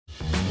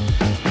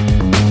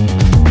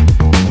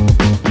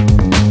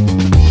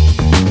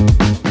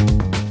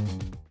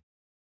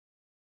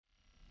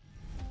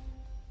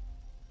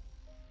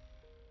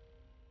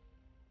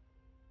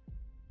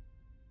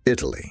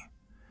Italy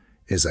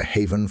is a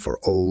haven for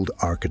old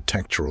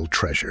architectural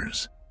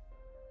treasures.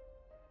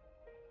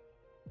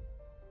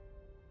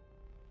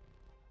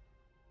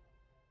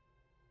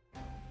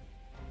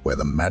 Where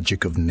the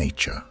magic of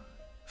nature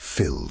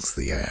fills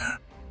the air.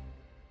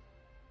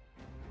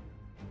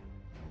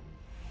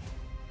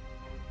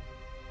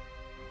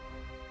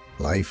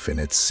 Life in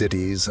its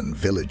cities and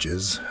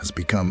villages has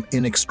become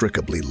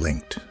inextricably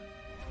linked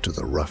to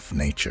the rough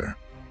nature.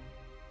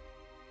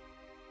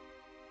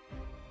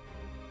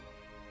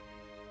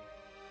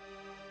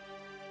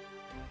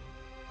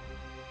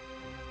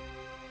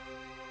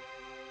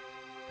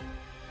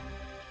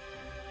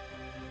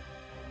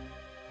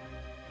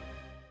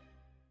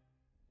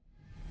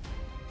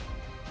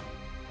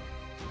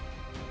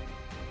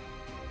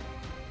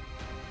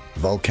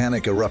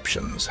 Volcanic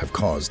eruptions have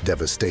caused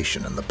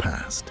devastation in the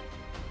past.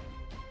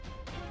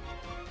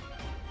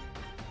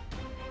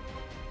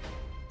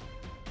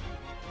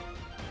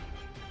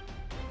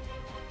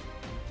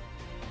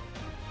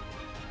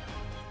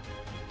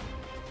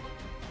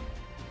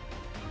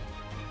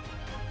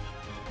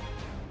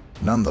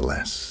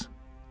 Nonetheless,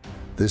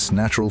 this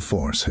natural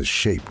force has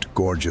shaped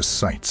gorgeous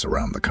sights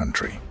around the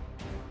country.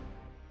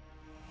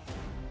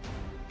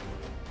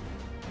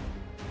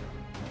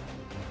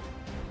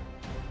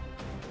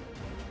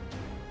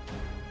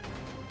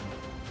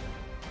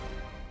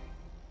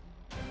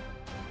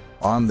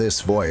 On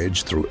this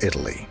voyage through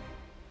Italy,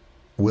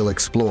 we'll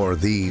explore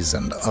these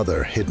and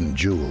other hidden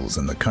jewels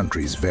in the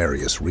country's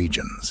various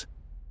regions.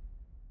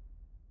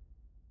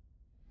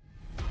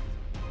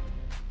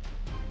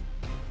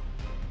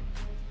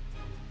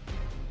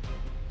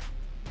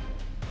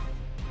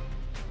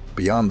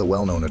 Beyond the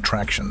well-known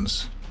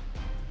attractions,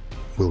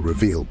 we'll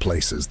reveal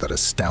places that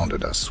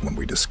astounded us when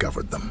we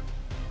discovered them.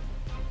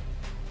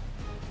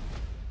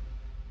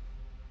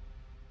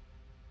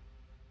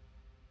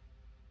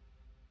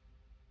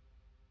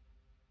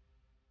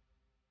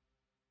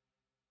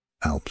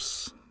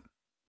 Alps.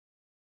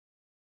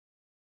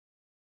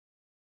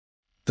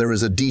 There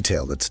is a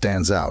detail that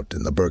stands out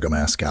in the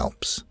Bergamasque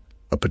Alps,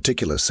 a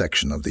particular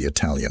section of the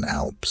Italian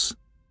Alps.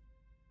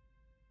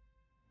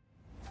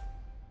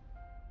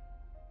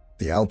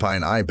 The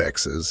alpine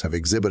ibexes have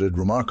exhibited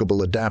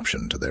remarkable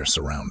adaptation to their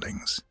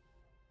surroundings.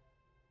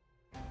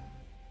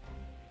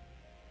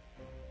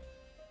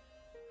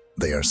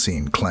 They are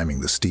seen climbing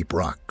the steep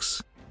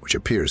rocks, which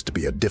appears to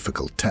be a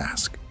difficult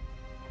task.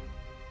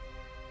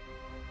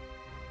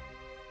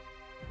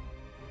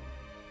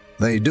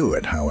 They do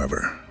it,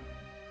 however,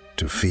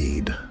 to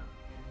feed,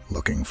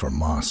 looking for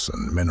moss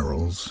and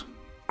minerals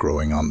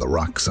growing on the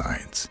rock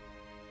sides.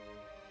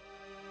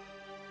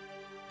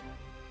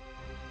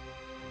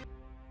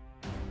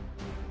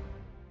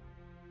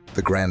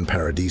 The Gran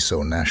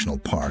Paradiso National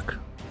Park,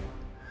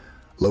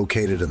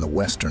 located in the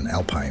western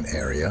alpine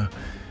area,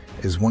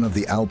 is one of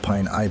the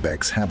alpine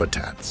ibex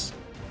habitats,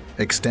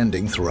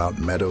 extending throughout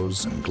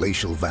meadows and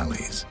glacial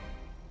valleys.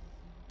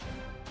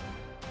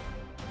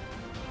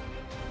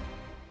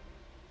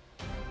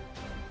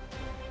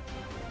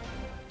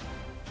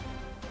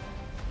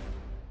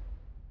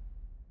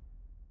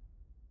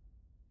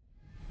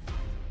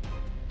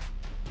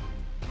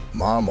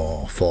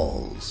 Marmor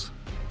Falls,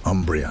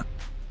 Umbria.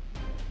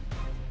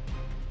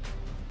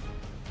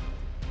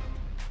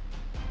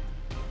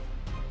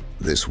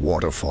 This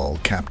waterfall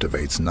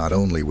captivates not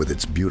only with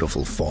its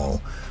beautiful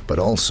fall, but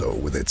also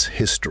with its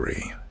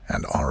history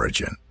and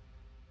origin.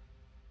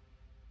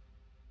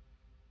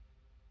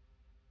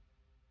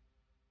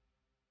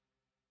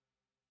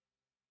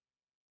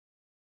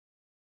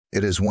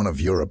 It is one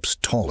of Europe's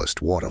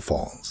tallest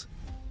waterfalls.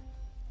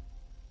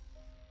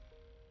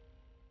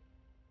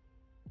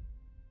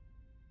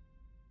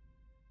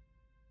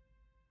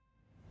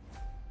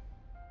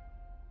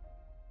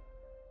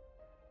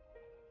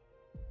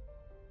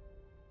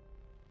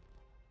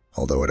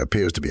 Although it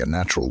appears to be a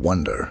natural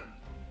wonder,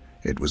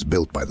 it was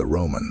built by the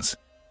Romans.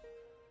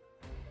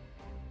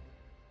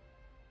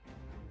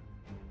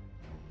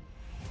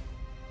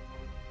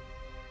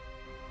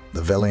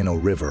 The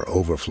Veleno River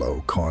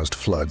overflow caused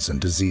floods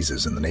and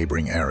diseases in the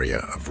neighboring area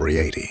of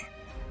Rieti,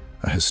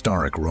 a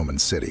historic Roman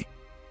city.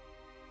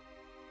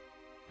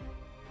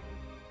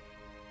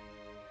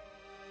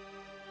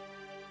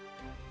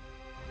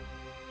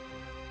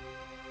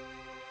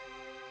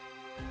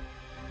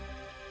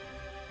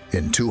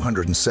 In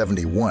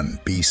 271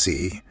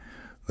 BC,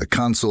 the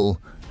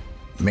consul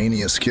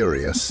Manius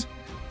Curius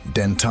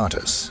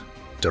Dentatus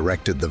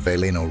directed the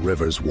Veleno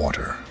River's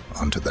water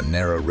onto the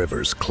Nera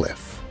River's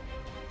cliff,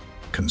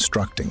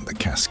 constructing the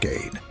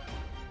cascade.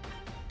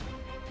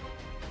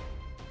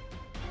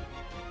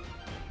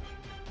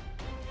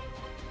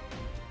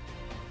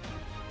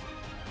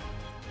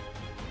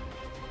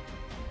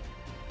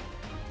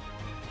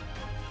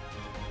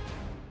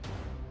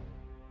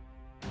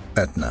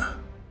 Etna,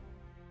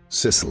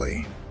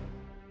 Sicily.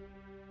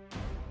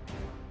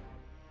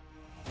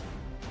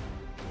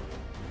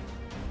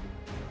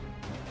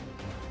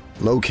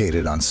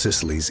 Located on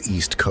Sicily's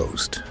east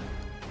coast,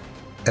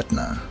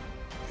 Etna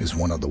is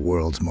one of the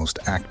world's most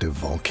active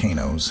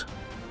volcanoes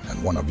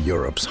and one of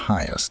Europe's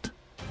highest.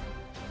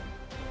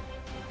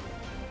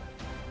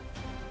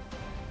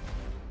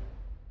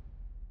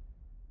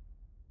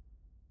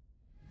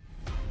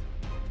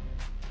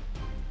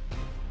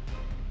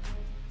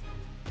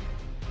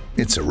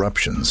 Its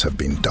eruptions have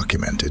been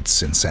documented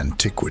since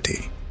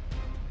antiquity.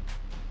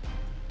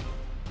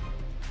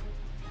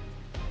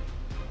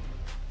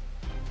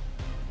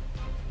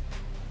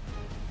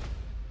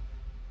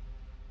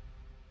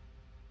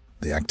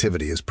 The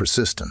activity is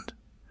persistent,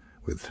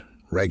 with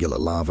regular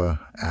lava,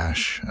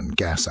 ash, and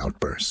gas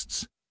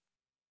outbursts.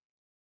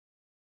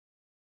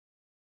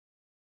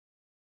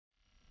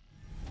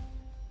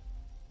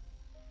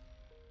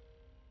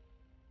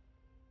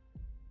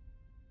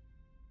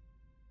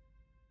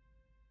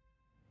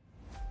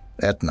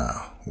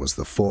 Etna was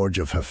the forge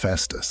of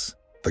Hephaestus,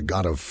 the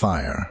god of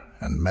fire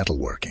and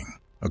metalworking,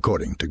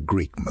 according to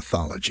Greek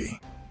mythology.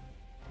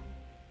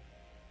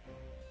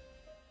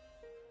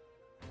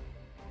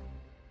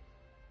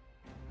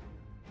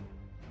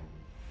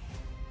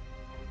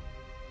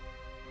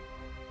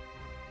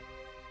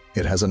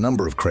 It has a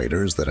number of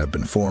craters that have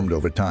been formed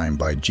over time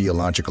by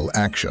geological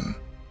action.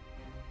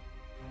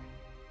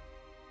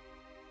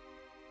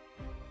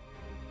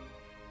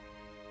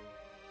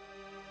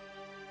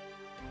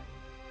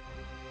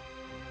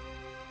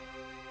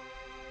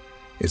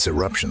 Its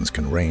eruptions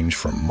can range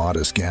from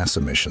modest gas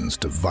emissions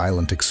to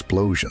violent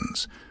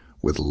explosions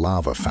with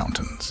lava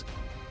fountains.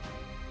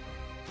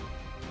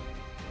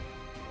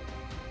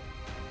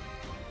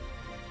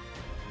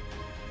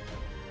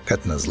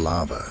 Etna's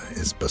lava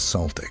is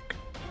basaltic,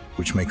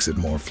 which makes it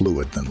more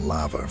fluid than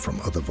lava from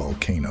other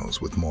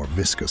volcanoes with more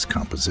viscous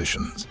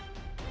compositions.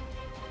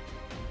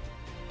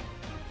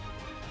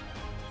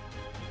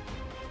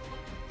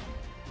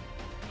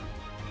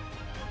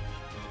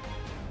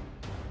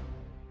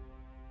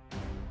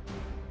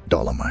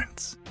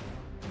 Dolomites.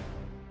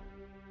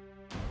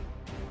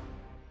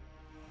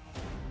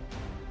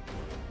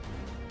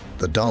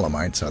 The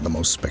Dolomites are the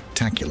most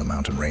spectacular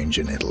mountain range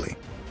in Italy.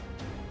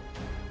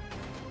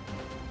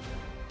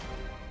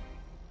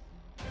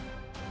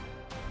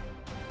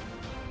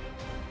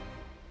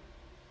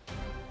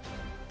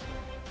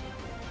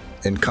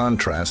 In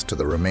contrast to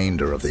the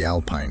remainder of the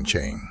Alpine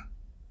chain,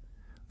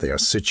 they are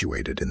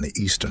situated in the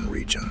eastern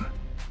region.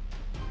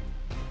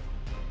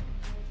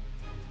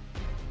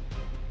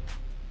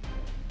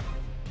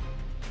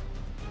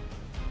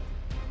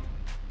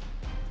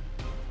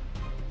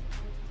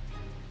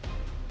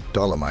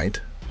 Dolomite,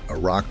 a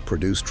rock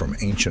produced from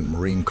ancient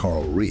marine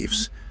coral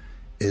reefs,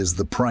 is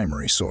the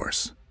primary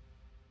source.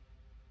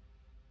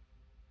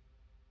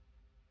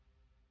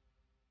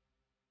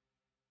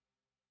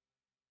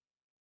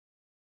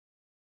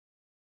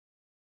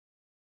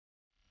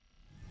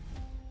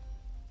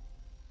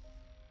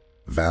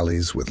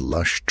 Valleys with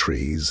lush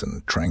trees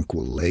and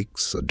tranquil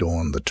lakes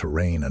adorn the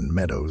terrain and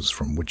meadows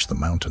from which the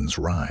mountains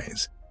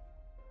rise.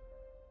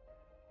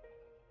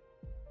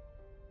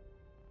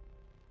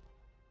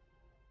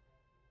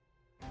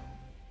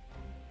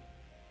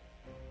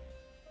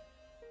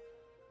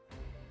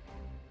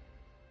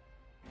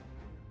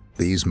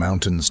 These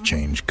mountains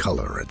change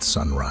color at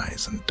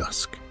sunrise and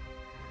dusk.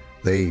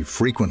 They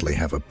frequently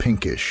have a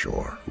pinkish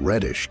or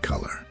reddish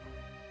color.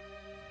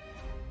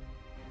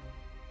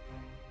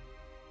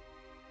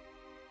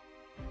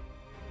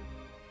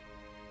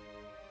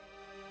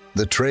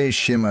 The Tre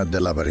Cime de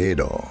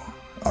Lavaredo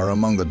are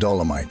among the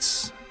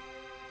Dolomites,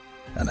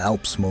 an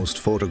Alps' most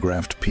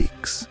photographed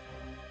peaks.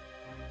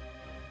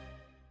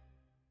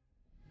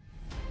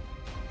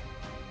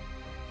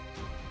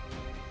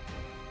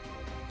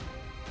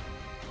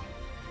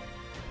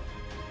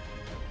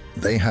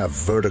 They have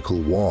vertical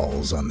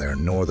walls on their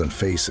northern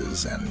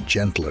faces and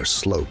gentler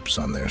slopes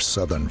on their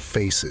southern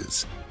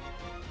faces.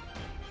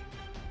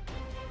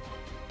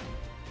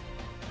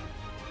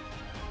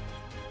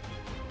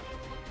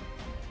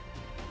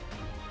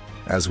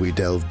 As we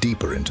delve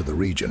deeper into the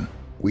region,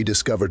 we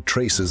discovered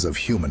traces of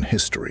human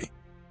history.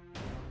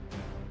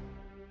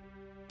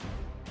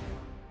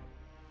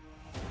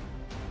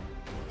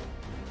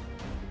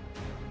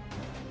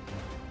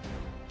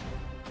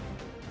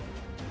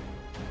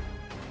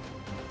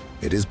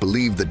 It is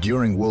believed that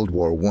during World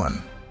War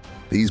I,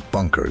 these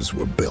bunkers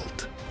were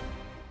built.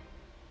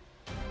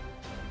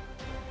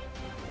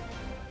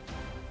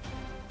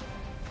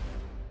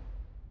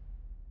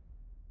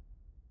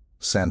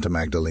 Santa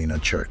Magdalena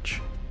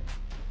Church,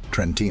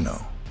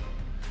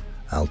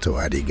 Trentino-Alto.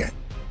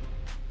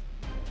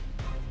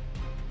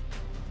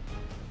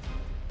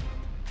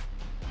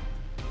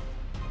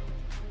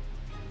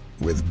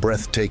 With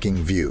breathtaking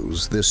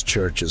views, this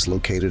church is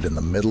located in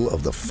the middle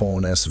of the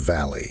Fornes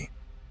Valley.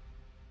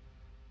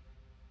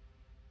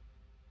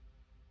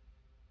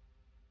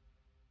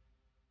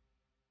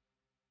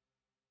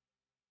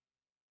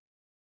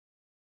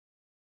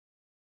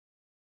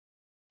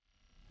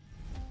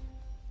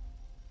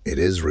 It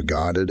is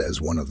regarded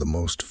as one of the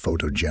most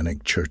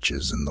photogenic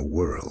churches in the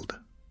world,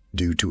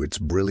 due to its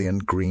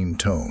brilliant green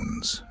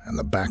tones and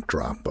the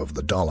backdrop of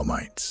the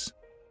Dolomites.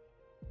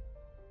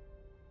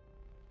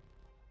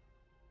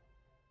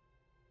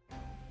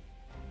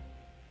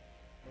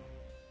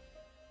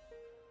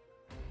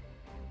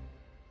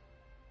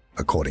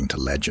 According to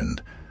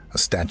legend, a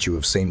statue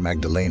of Saint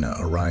Magdalena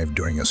arrived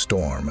during a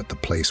storm at the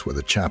place where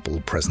the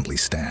chapel presently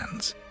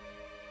stands.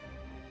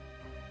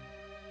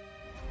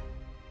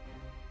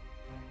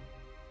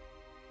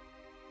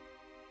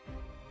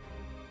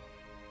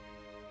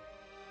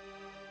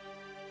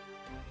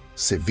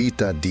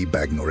 Civita di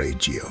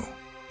Bagnoregio,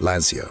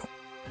 Lazio.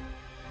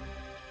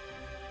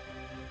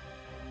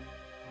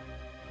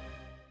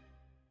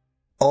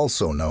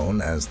 Also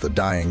known as the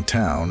Dying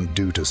Town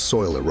due to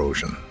soil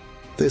erosion,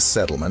 this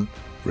settlement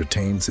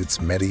retains its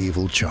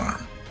medieval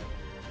charm.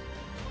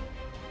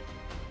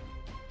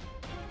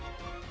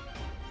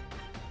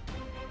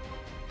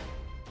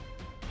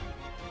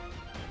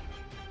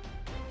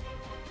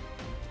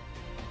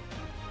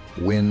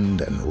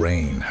 Wind and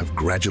rain have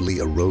gradually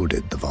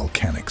eroded the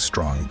volcanic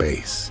strong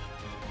base.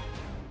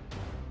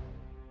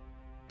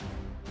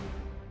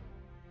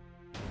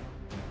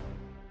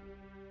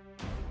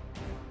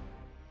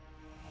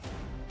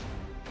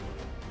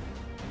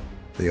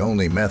 The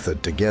only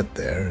method to get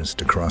there is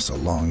to cross a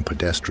long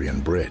pedestrian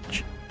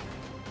bridge.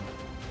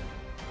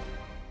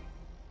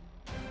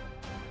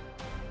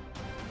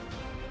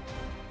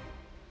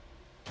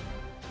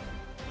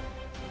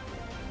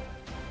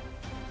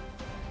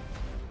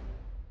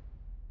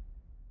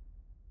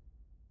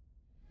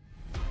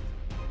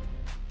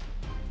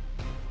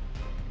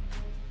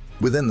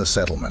 Within the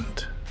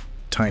settlement,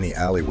 tiny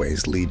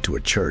alleyways lead to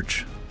a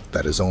church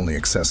that is only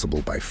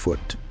accessible by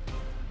foot,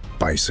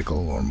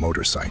 bicycle, or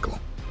motorcycle.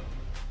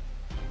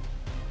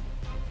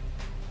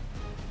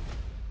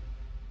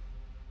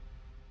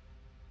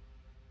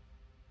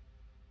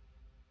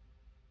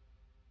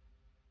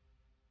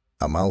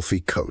 Amalfi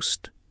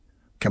Coast,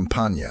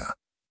 Campania.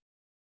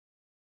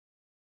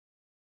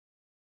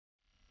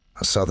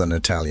 A southern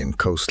Italian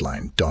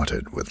coastline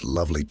dotted with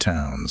lovely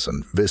towns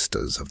and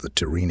vistas of the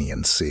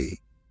Tyrrhenian Sea.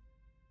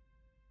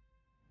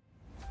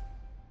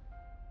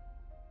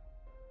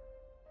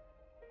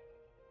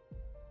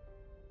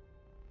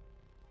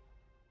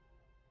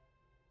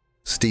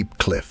 Steep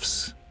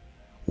cliffs,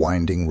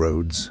 winding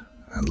roads,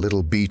 and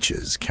little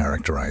beaches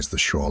characterize the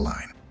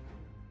shoreline.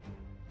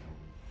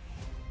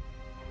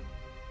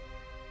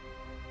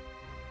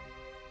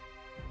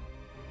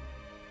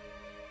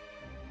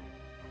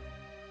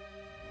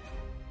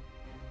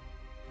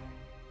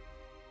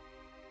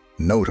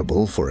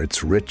 Notable for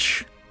its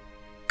rich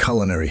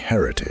culinary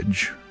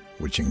heritage,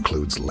 which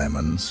includes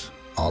lemons,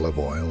 olive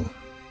oil,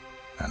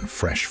 and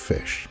fresh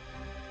fish.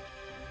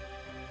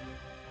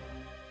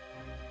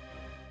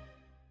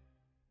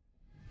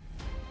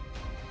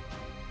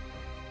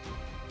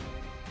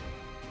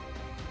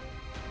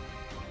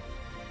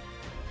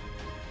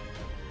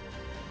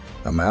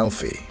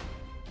 Amalfi,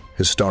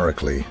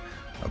 historically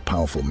a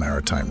powerful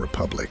maritime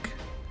republic,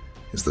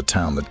 is the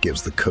town that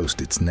gives the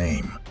coast its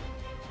name.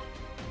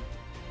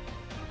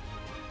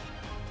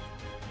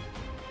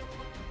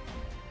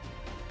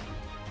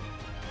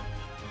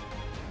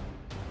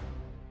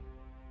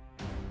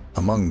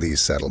 Among these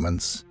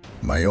settlements,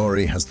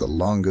 Maiori has the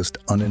longest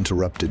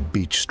uninterrupted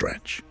beach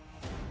stretch.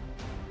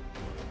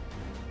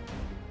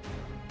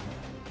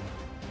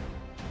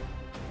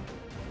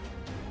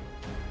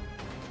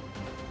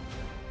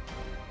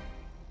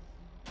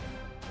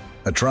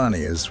 Atrani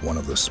is one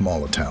of the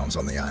smaller towns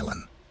on the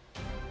island.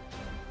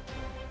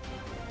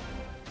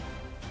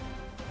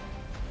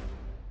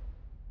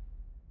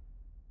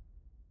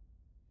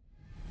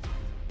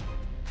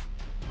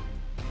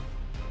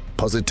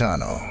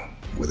 Positano,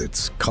 with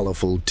its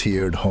colorful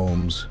tiered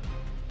homes,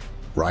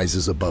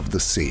 rises above the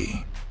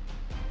sea.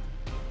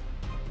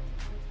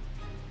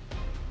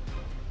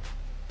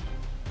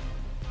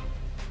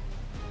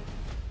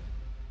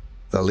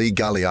 The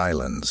Ligali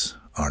Islands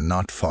are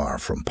not far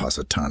from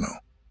Positano.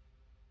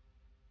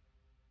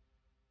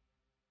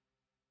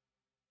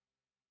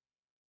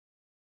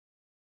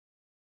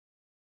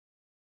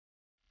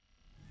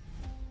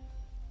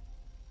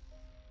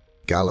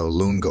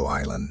 Gallo-Lungo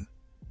Island,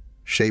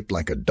 shaped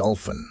like a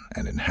dolphin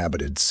and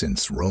inhabited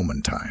since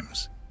Roman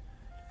times,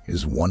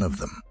 is one of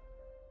them.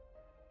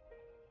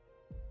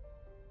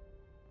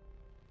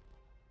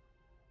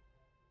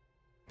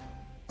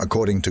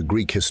 According to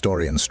Greek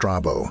historian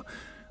Strabo,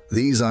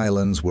 these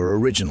islands were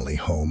originally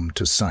home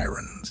to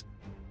sirens.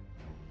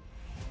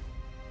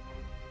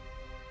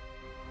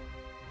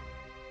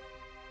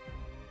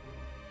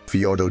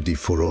 Fiordo di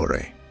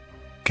Furore,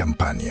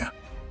 Campania.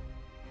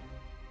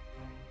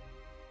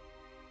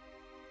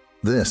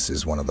 This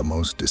is one of the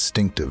most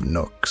distinctive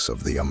nooks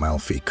of the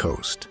Amalfi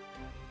Coast.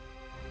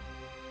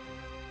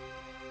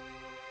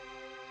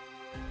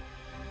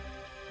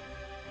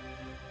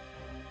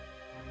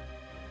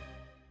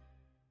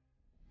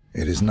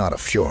 It is not a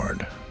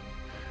fjord,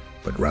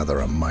 but rather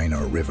a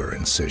minor river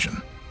incision.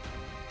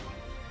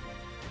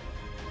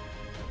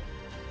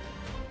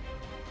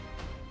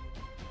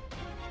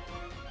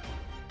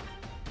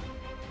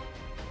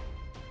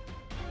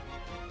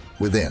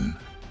 Within,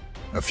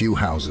 a few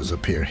houses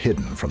appear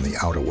hidden from the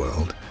outer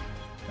world,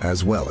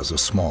 as well as a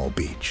small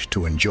beach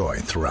to enjoy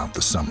throughout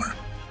the summer.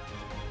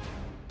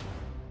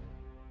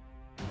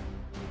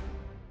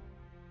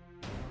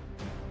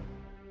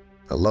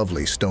 A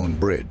lovely stone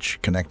bridge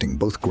connecting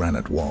both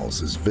granite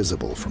walls is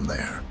visible from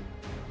there.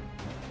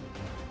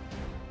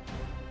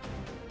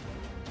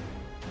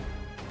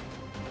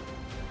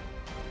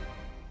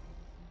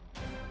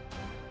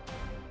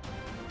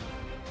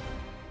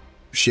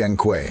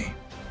 Cinque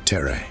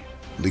Terre,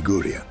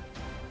 Liguria.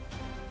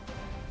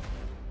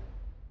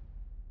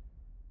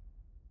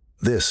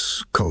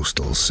 This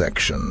coastal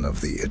section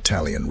of the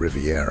Italian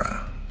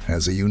Riviera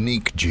has a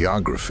unique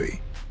geography.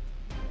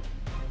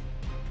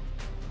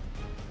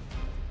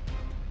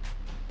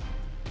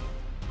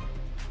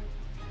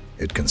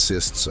 It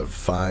consists of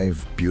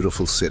 5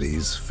 beautiful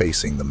cities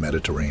facing the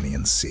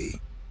Mediterranean Sea.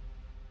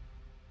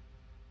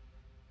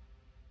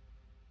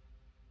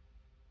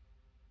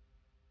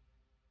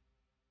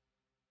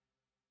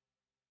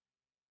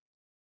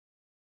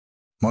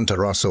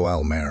 Monterosso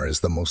al Mare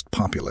is the most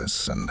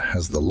populous and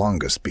has the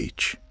longest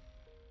beach.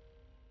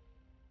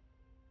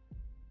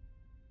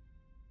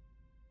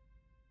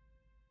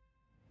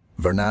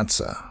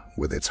 Vernazza,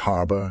 with its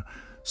harbor,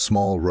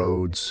 small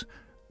roads,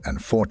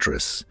 and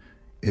fortress,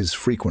 is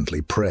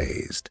frequently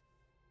praised.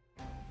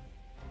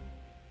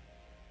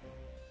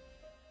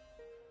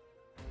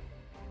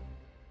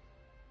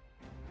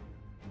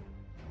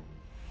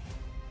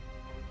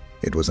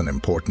 It was an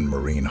important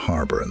marine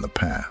harbor in the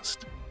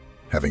past,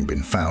 having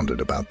been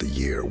founded about the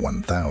year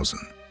 1000.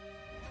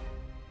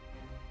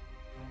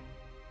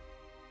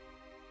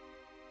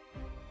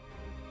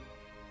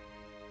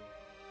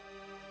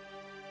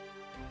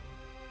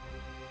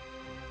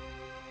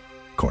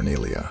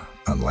 Cornelia,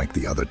 unlike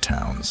the other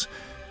towns,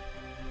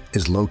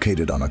 is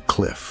located on a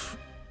cliff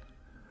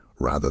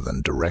rather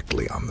than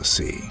directly on the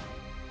sea.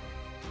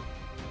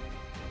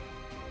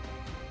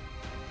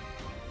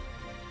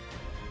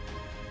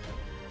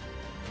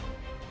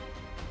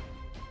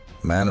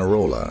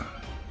 Manarola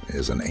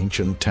is an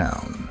ancient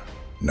town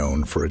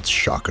known for its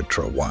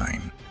Chacatra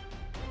wine.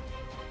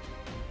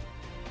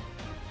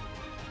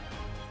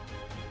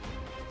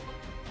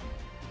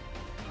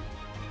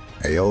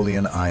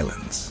 Aeolian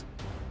Islands,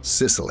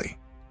 Sicily.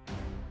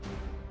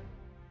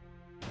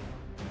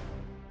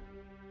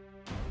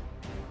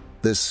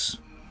 This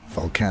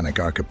volcanic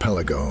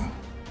archipelago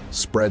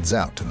spreads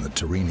out in the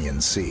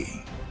Tyrrhenian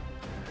Sea.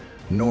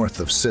 North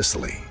of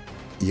Sicily,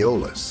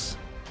 Aeolus,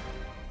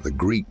 the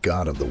Greek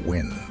god of the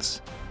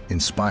winds,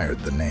 inspired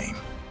the name.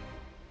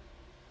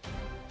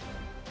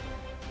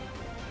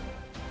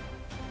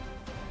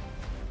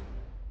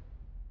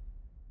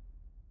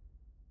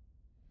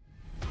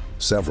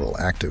 Several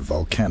active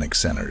volcanic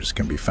centers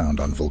can be found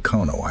on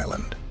Vulcano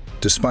Island.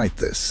 Despite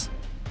this,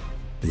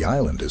 the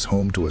island is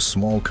home to a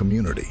small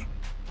community.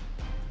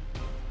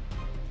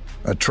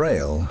 A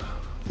trail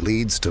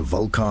leads to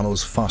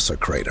Vulcano's Fossa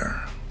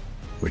crater,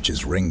 which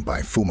is ringed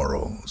by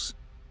fumaroles.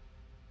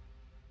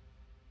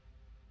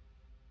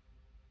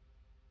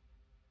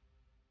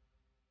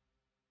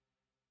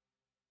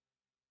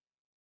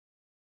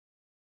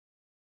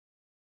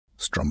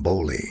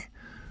 Stromboli,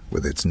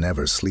 with its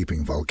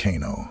never-sleeping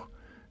volcano,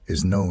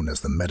 is known as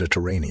the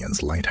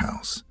Mediterranean's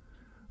lighthouse.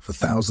 For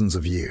thousands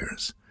of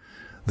years,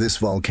 this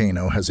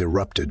volcano has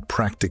erupted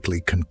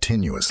practically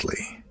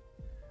continuously.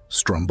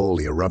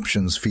 Stromboli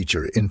eruptions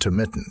feature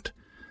intermittent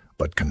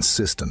but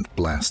consistent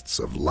blasts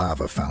of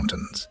lava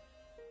fountains.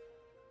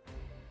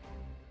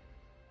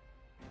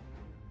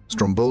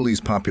 Stromboli's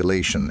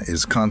population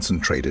is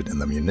concentrated in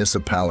the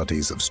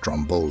municipalities of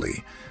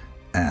Stromboli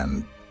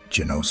and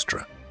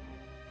Ginostra.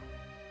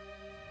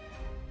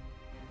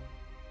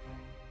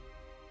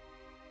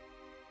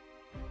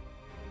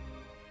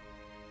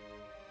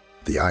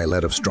 The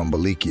islet of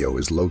Strombolicchio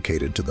is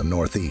located to the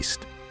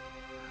northeast.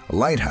 A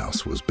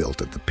lighthouse was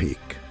built at the peak,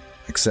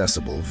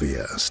 accessible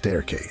via a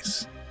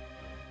staircase.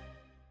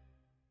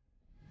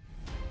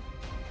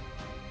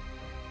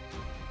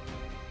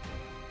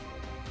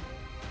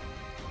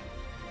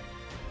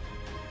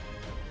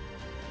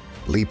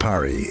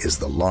 Lipari is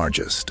the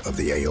largest of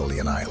the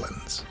Aeolian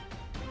Islands.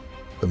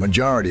 The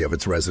majority of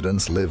its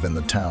residents live in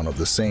the town of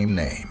the same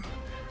name,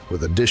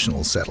 with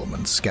additional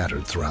settlements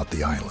scattered throughout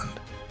the island.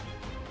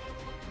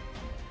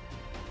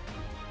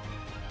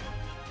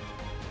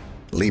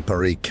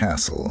 Lipari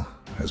Castle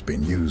has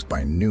been used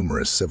by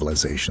numerous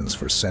civilizations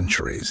for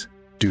centuries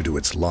due to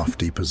its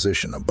lofty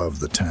position above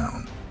the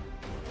town.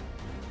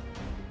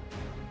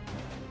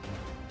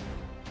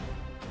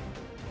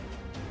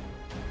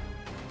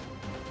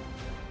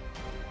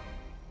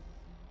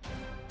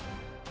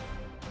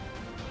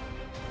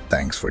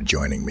 Thanks for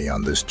joining me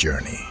on this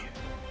journey.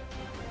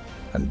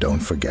 And don't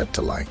forget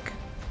to like,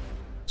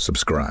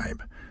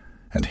 subscribe,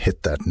 and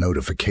hit that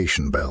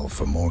notification bell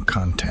for more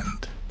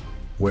content.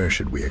 Where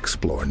should we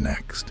explore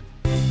next?